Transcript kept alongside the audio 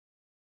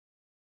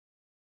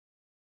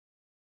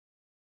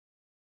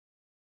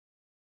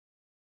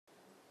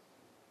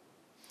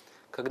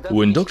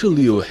When Dr.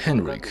 Leo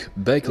Hendrik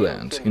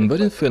Baekeland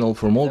invented phenol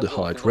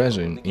formaldehyde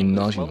resin in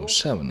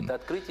 1907,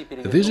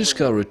 this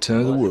discovery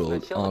turned the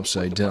world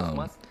upside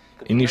down,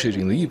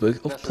 initiating the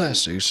epoch of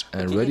plastics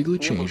and radically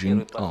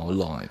changing our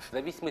life.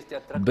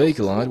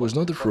 Bakelite was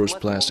not the first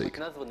plastic.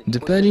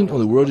 Depending on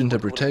the word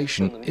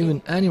interpretation,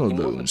 even animal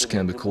bones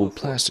can be called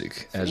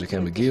plastic, as it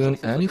can be given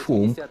any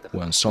form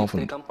when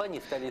softened.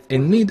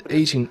 In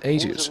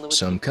mid-1880s,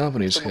 some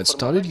companies had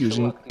started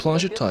using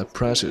plunger-type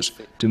presses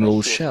to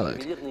mold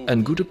shellac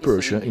and gutta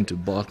percha into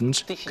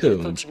buttons,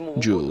 combs,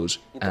 jewels,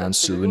 and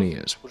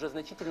souvenirs.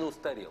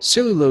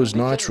 Cellulose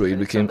nitrate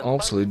became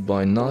obsolete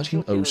by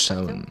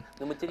 1907.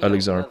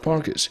 Alexander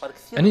Parkes,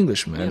 an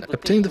Englishman,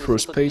 obtained the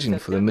first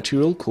patent for the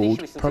material called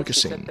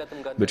Parkesin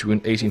between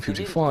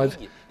 1855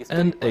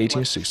 and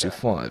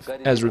 1865,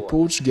 as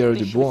reports Gary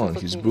Dubois in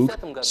his book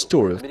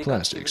Story of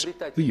Plastics,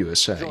 the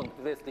USA.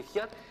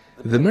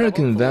 The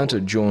American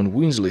inventor John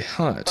Winsley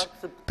Hyatt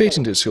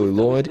patented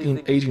celluloid in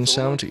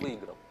 1870.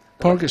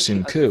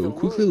 Parkesin Co.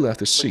 quickly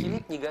left the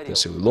scene. The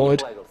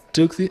celluloid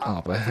took the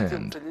upper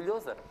hand.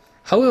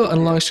 However,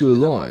 unlike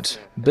celluloid,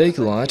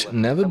 Bakelite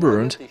never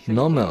burned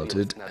nor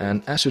melted,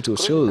 and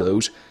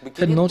acetylcellulose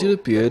had not yet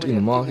appeared in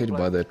the market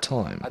by that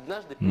time.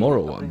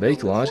 Moreover,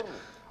 Bakelite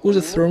was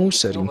a thermal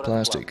setting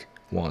plastic.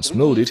 Once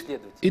molded,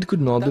 it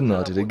could not be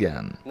melted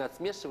again.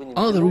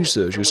 Other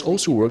researchers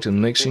also worked on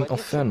mixing of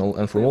phenol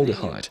and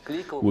formaldehyde,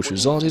 which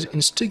resulted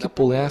in sticky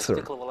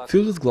polyether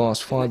filled with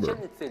glass fiber.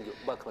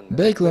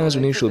 Bakeland's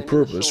initial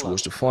purpose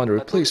was to find a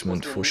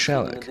replacement for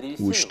shellac,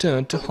 which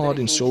turned to hard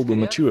insoluble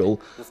material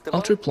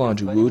after applied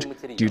to wood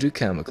due to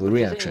chemical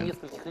reaction.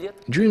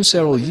 During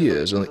several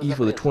years on the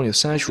eve of the 20th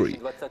century,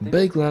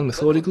 Bakeland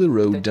methodically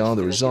wrote down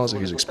the results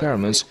of his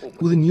experiments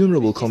with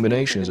innumerable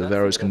combinations of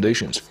various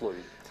conditions: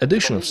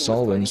 addition of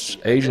solvents,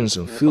 agents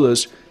and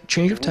fillers,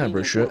 change of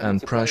temperature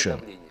and pressure.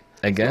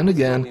 Again and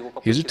again,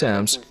 his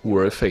attempts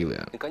were a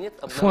failure.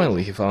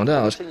 Finally, he found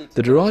out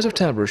that the rise of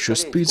temperature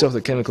speeds up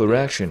the chemical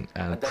reaction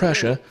and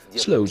pressure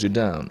slows it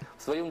down.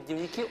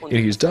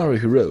 In his diary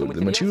he wrote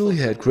the material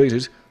he had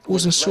created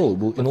was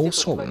insoluble in all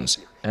solvents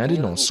and did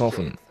not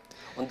soften.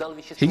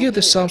 He gave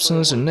the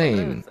substance a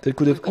name that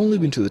could have only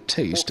been to the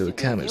taste of a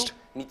chemist: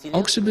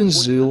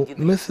 oxybenzyl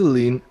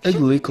methylene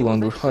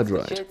glycolandrol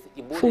hydride.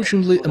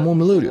 Fortunately, a more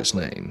melodious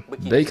name,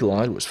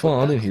 Bakelite, was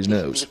found in his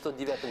notes.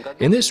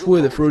 In this way,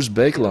 the first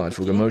Bakelite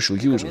for commercial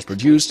use was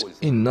produced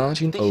in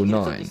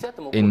 1909.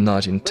 In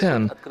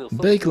 1910,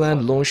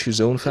 Bakeland launched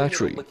his own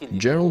factory,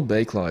 General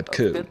Bakelite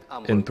Co.,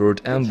 in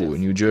Port Amboy,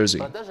 New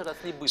Jersey.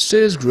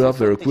 Sales grew up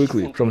very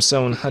quickly from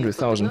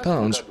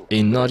 £700,000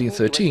 in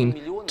 1913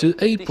 to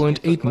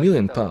 £8.8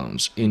 million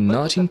in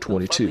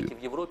 1922.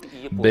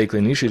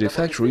 Bakeland initiated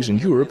factories in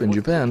Europe and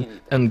Japan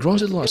and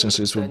granted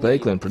licenses for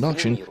Bakeland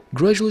production,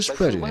 gradually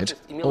spreading it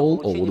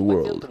all over the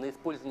world.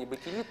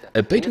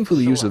 A patent for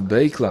the use of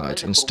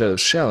Bakelite instead of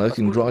shellac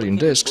in grinding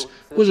discs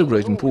was of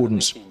great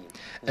importance.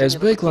 As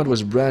Bakelite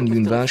was a brand-new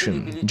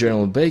invention,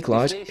 General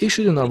Bakelite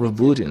issued a number of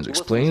bulletins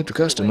explaining to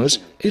customers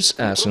its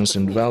essence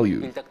and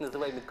value.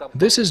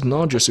 This is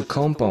not just a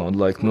compound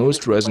like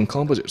most resin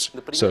composites,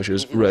 such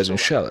as resin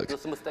shellac,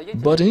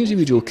 but an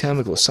individual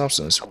chemical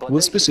substance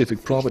with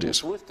specific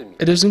properties.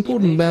 It is an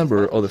important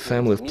member of the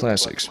family of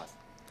plastics.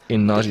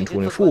 In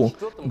 1924,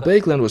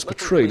 Bakeland was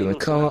portrayed on the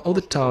cover of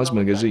the Times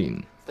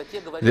magazine.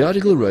 The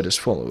article read as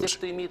follows: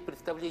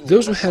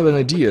 "Those who have an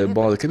idea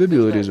about the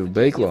capabilities of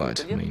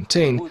Bakelite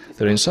maintain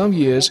that in some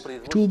years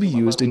it will be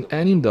used in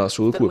any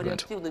industrial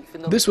equipment."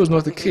 This was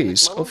not the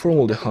case of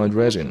formaldehyde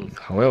resin.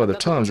 However, the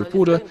Times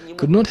reporter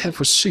could not have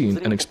foreseen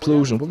an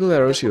explosion of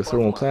popularity of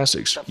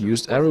thermoplastics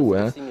used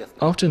everywhere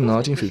after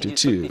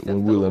 1952,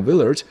 when William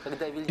Willard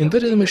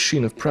invented a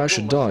machine of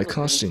pressure die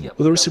casting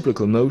with a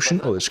reciprocal motion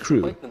of the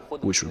screw,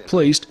 which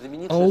replaced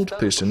old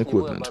piston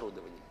equipment.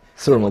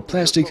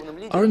 Thermoplastic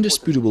are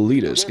indisputable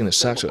leaders in the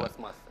sector.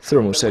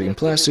 Thermosetting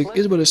plastic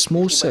is but a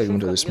small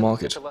segment of this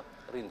market.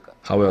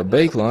 However,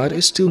 Bakelite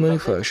is still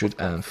manufactured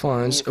and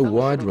finds a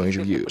wide range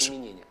of use.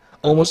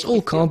 Almost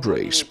all car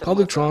brakes,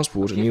 public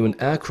transport and even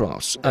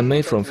aircrafts are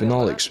made from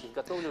phenolics.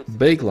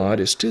 Bakelite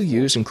is still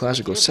used in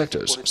classical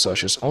sectors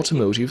such as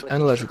automotive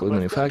and electrical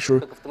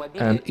manufacture,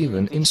 and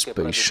even in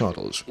space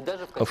shuttles.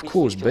 Of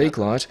course,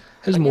 Bakelite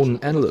has modern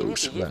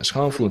analogues, less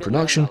harmful in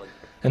production,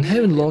 and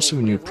having lots of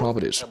new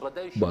properties,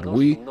 but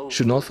we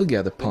should not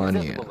forget the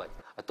pioneer.